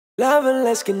Lover,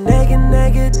 let's get naked,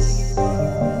 naked.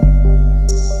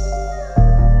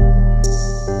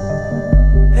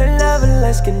 Hey lover,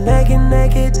 let's get naked,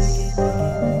 naked.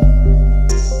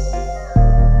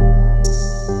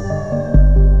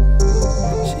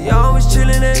 She always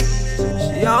chillin' in,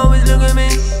 she always look at me,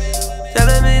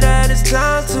 telling me that it's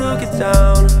time to get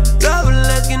down. Lover,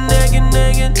 let's get naked,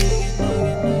 naked.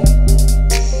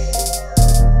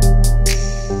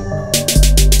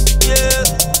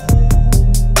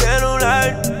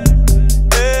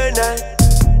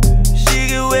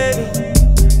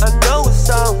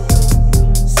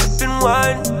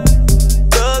 Wine,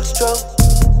 drug strokes,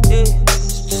 yeah,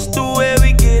 it's just the way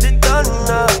we get it done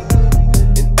now.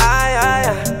 And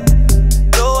I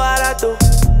know what I do.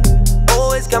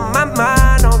 Always got my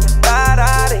mind on the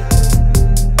body.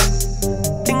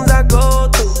 Things I go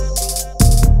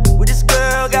through with this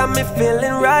girl got me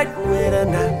feeling right with her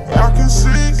now. I can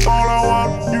see all I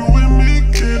want, you and me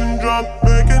getting drunk,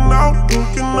 making out,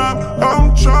 looking up.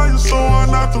 I'm trying so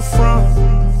hard not to front.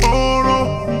 Oh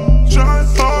no, trying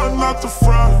hard not to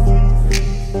front.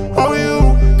 Oh you,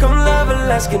 come lover,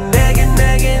 let's get naked,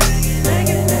 naked.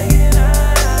 Naked, naked,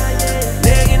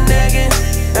 naked, naked,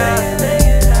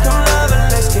 come lover,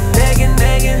 let's get naked,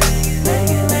 naked.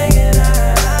 Naked, naked,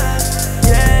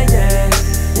 yeah, yeah,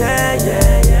 yeah,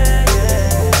 yeah,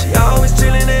 yeah. She always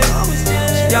chillin' in,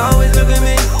 she always look at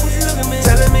me,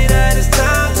 telling me that it's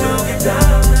time to get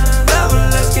down. Lover,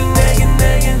 let's get naked,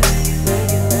 naked.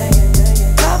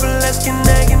 Lover, let's get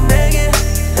naked, naked.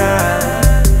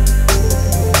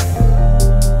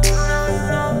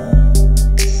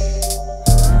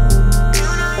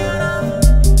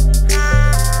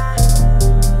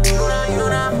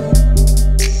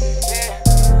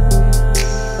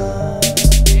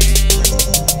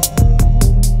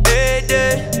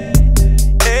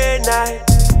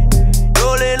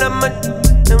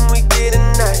 And we getting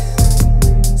nice,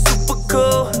 super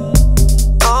cool,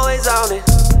 always on it.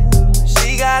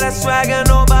 She got that swagger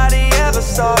nobody ever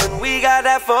saw, and we got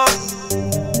that funk.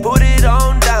 Put it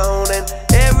on down, and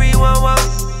everyone want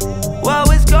what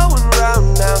is going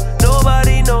round now.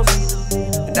 Nobody knows,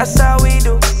 and that's how we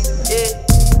do. Yeah,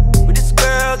 with this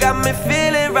girl got me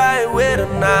feeling right with her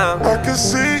now. I can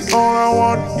see all I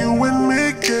want, you and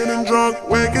me getting drunk,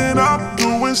 waking up,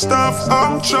 doing stuff.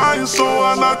 I'm trying so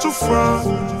hard not to front.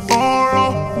 Oh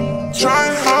no,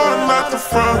 trying hard not to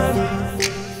front.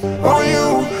 Oh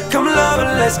you, come lover,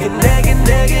 let's get naked,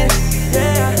 naked.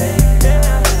 Yeah,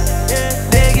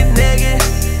 naked, naked.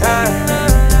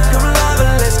 Come lover,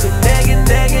 let's get naked,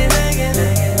 naked.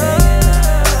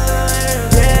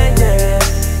 Yeah, yeah,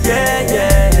 yeah,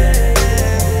 yeah.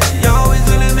 She always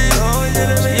look at me,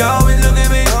 she always look at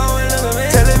me,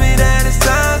 telling me that it's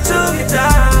time to get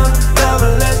down.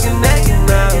 Lover, let's get naked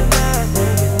now.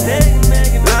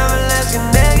 Lover, let's get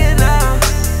naked now.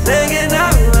 Naked now.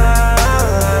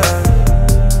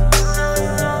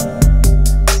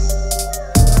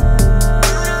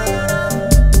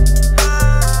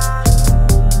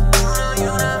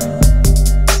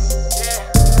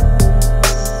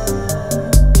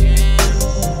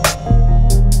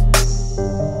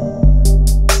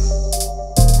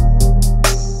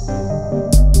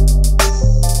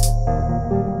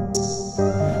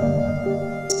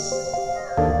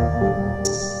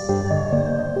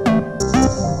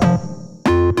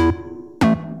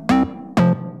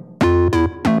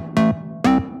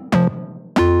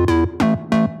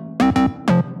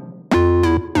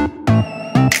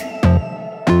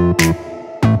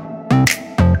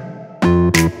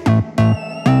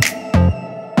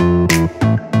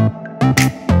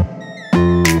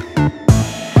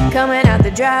 Coming out the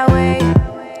driveway,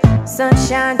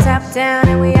 sunshine top down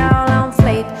and we all on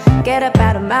fleek. Get up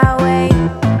out of my way,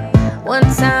 one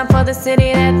time for the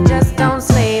city that just don't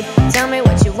sleep. Tell me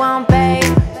what you want, babe.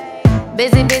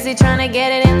 Busy, busy trying to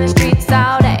get it in the streets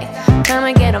all day. Come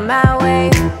and get on my way,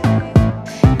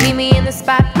 meet me in the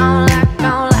spot on lock,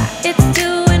 on lock. It's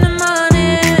 2 in the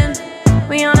morning,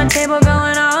 we on the table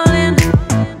going all in.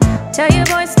 Tell your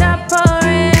boy stop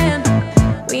pouring,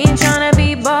 we ain't trying to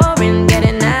be boring. Get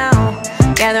it now,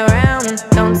 gather round,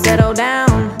 don't settle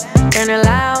down. Turn it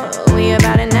loud, we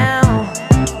about it now.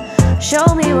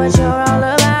 Show me what you're all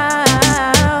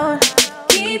about.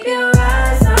 Keep your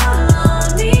eyes all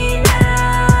on me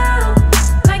now,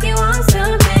 like you want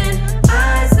something.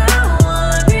 Eyes are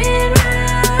wandering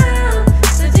round.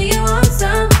 So do you want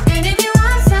some? And if you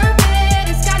want something,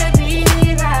 it's gotta be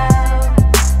loud.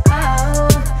 Oh,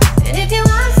 and if you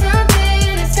want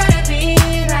something, it's gotta be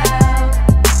loud.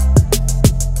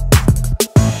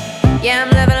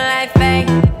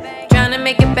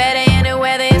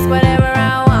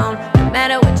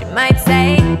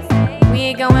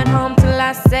 home till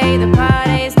I say the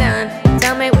party's done.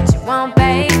 Tell me what you want,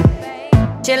 babe.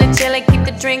 Chillin', chillin', keep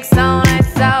the drinks on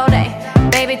ice all day.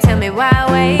 Baby, tell me why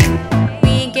wait. We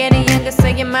ain't getting younger, so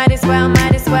you might as well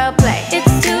play.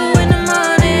 It's 2 in the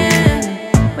morning,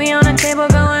 we on the table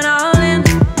going all in.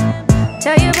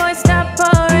 Tell your boy stop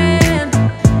pouring.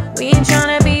 We ain't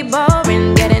tryna be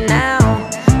boring. Get it now,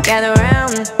 gather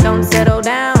round, don't settle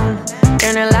down.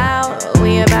 Turn it loud,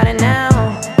 we about it now.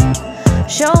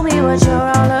 Show me what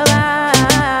you're all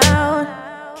about.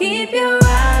 Keep your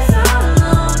eyes all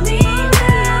on me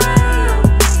now,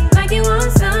 like you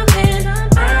want something.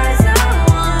 Eyes are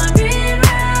wandering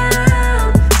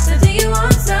round. So do you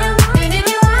want some? And if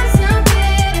you want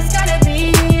something, it's gotta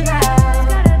be loud.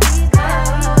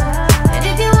 And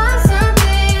if you want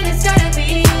something, it's gotta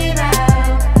be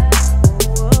loud.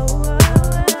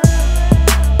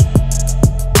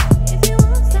 If you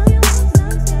want something, it's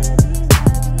gotta be loud.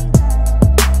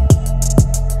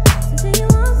 So do you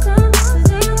want some?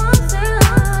 Do you want some?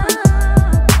 If you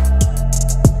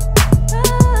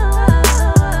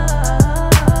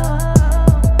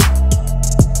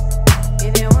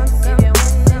want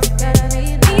something, it's gotta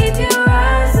be loud. Keep your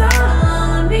eyes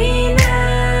on me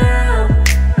now,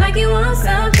 like you want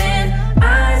something.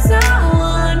 Eyes are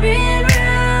wandering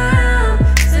round.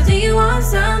 So do you want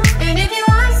some? And if you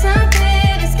want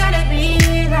something, it's gotta be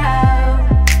loud.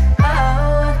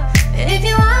 Oh,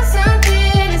 and if you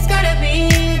want something, it's gotta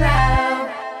be loud.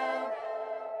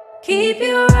 Keep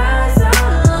your eyes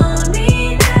on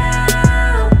me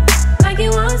now, like you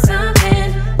want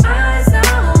something. Eyes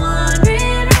are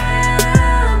wandering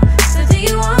round. So do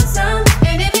you want some?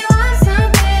 And if you want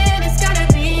something, it's gotta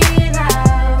be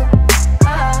loud.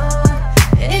 Oh,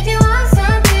 and if you want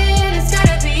something, it's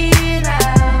gotta be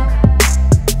loud.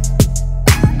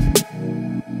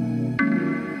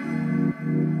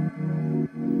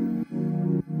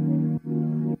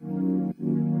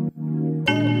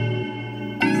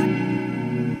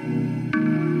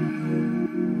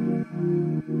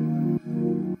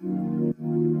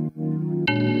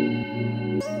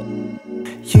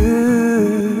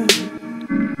 You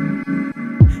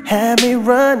had me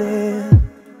running,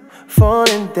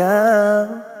 falling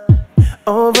down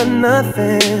over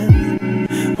nothing.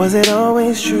 Was it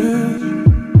always true?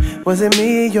 Was it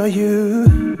me or you?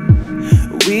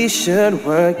 We should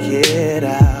work it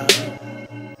out.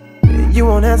 You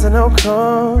won't answer no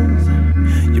calls.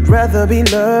 You'd rather be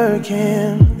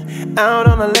lurking out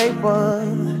on a late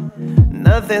one.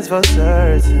 Nothing's for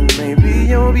certain. Maybe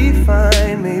you'll be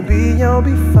fine. Maybe you'll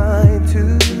be fine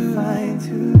too.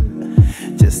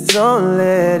 Just don't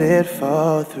let it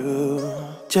fall through.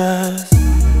 Just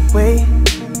wait.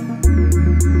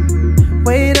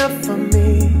 Wait up for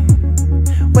me.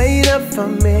 Wait up for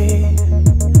me.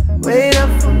 Wait up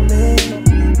for me.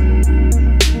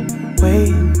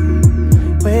 Wait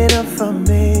up for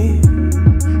me.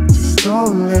 Just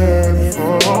don't let it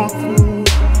fall through.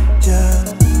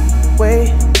 Just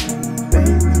wait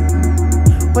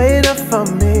up for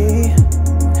me.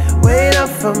 Wait up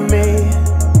for me.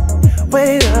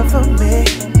 Wait up for me.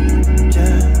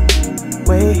 Just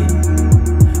wait up for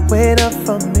me. Wait up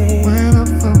for me. Wait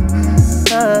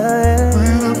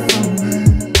up for me.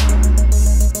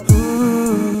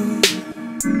 Ooh.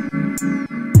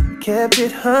 Kept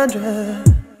it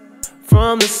 100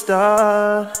 from the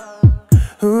start.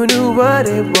 Who knew what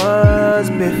it was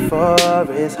before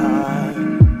it's hard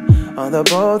on the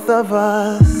both of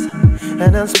us?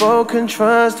 An unspoken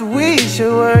trust, we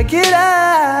should work it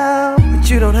out. But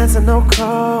you don't answer no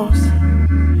calls.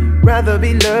 Rather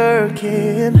be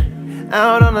lurking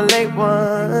out on a late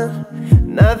one.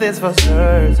 Nothing's for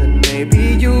certain.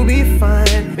 Maybe you'll be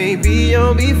fine. Maybe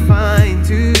you'll be fine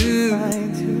too.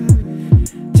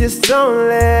 Just don't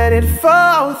let it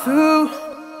fall through.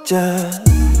 Just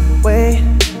wait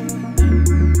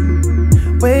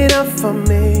up for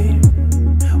me.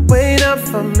 Wait up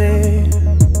for me.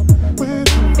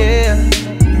 Yeah,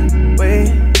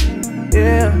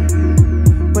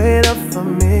 wait up for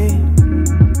me.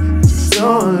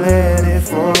 Don't let it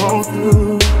fall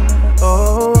through.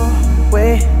 Oh,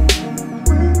 wait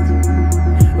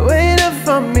up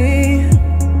for me.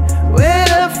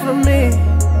 Wait up for me.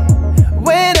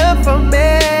 Wait up for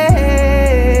me.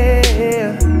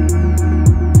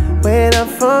 Wait up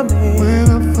for me. Wait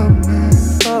up for me.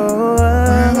 Oh,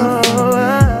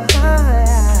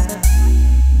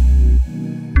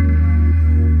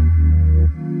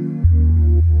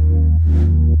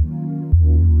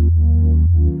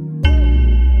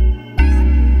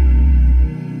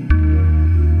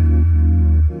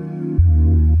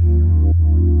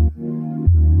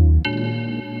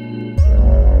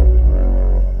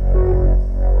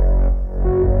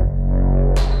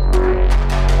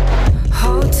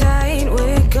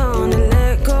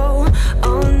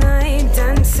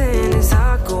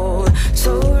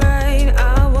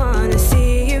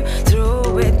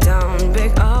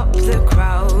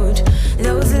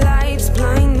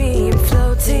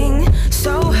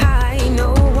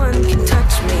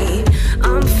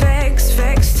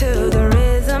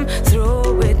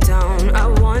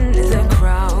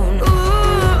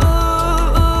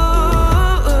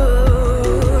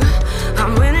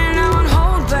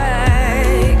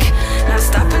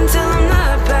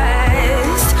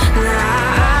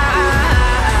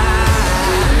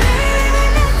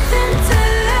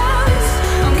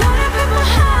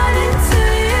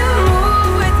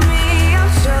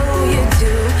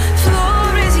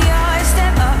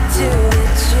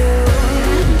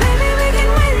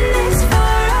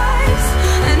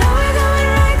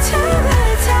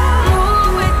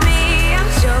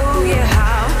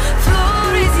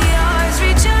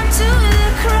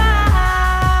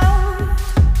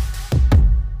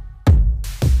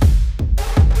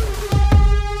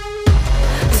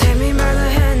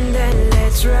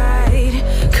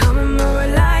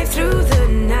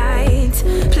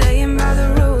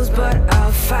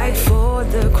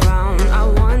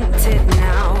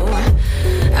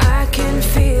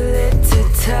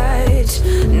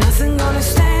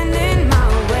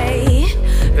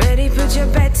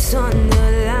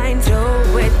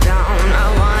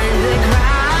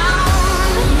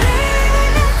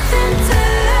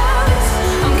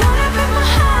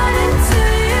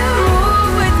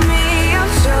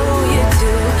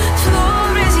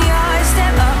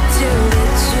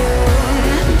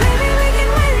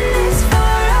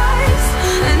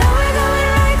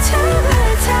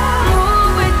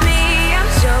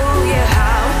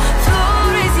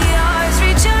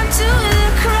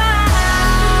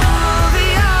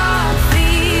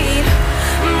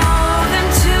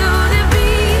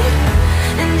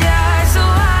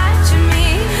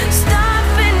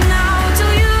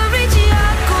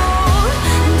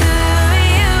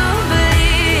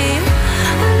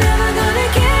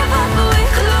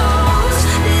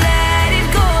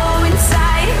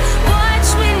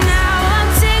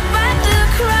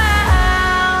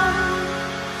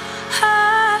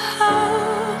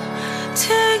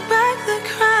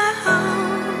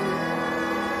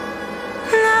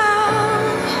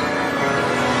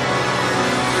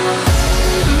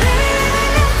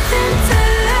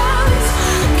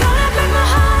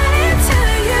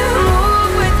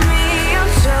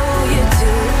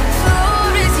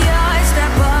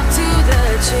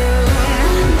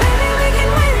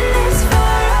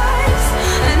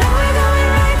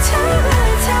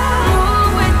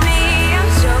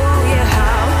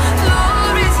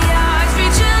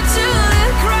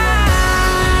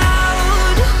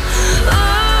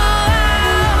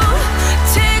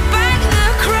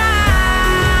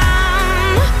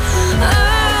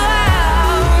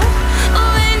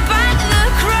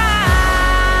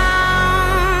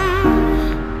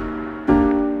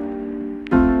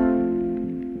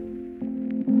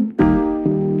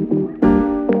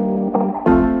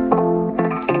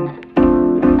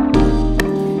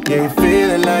 Yeah, you're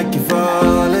feeling like you're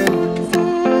falling.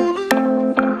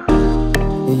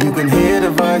 And you can hear the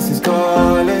voices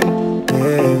calling,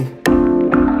 yeah.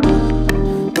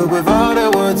 But with all the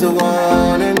words of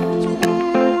warning,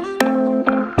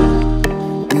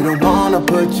 you don't wanna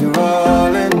put your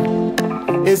all in.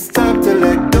 It's time to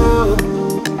let go.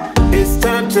 It's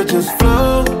time to just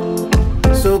flow.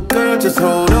 So girl, just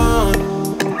hold on.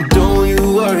 Don't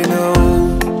you worry, no.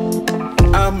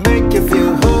 I'll make you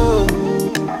feel whole.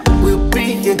 We'll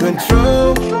be in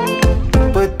control.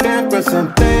 But there are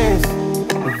some things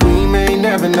we may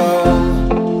never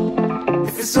know.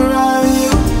 If it's alright with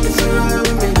you, it's alright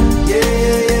with me. Yeah,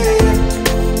 yeah, yeah, yeah.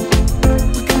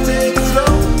 We can take it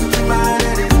slow, put your mind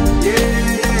at it. Yeah,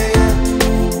 yeah, yeah.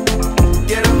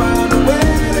 Get up out of the way,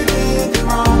 they did you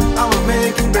wrong. I'ma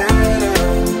make it better.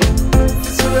 If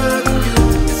it's alright with you,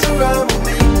 it's alright with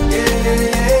me. Yeah, yeah,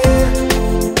 yeah.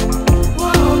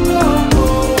 Whoa, whoa,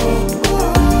 whoa, whoa,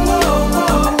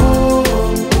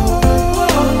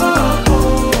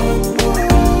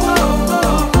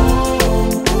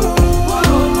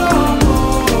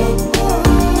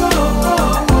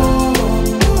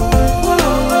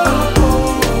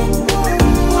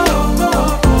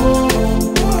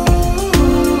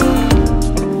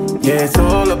 yeah, it's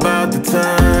all about the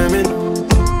timing.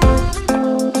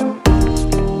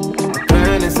 The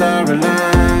planets are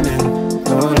aligning.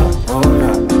 Hold up, hold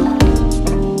up.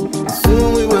 And soon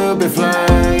we will be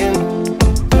flying.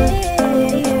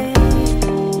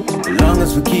 As long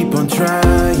as we keep on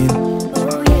trying.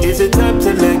 Is it time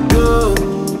to let go?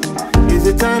 Is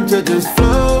it time to just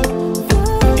flow?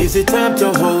 Is it time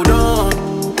to hold on?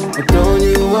 But don't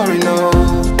you worry, no.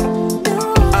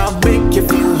 I'll make you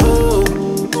feel whole.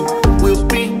 We'll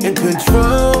be in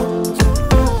control.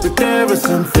 But there are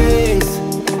some things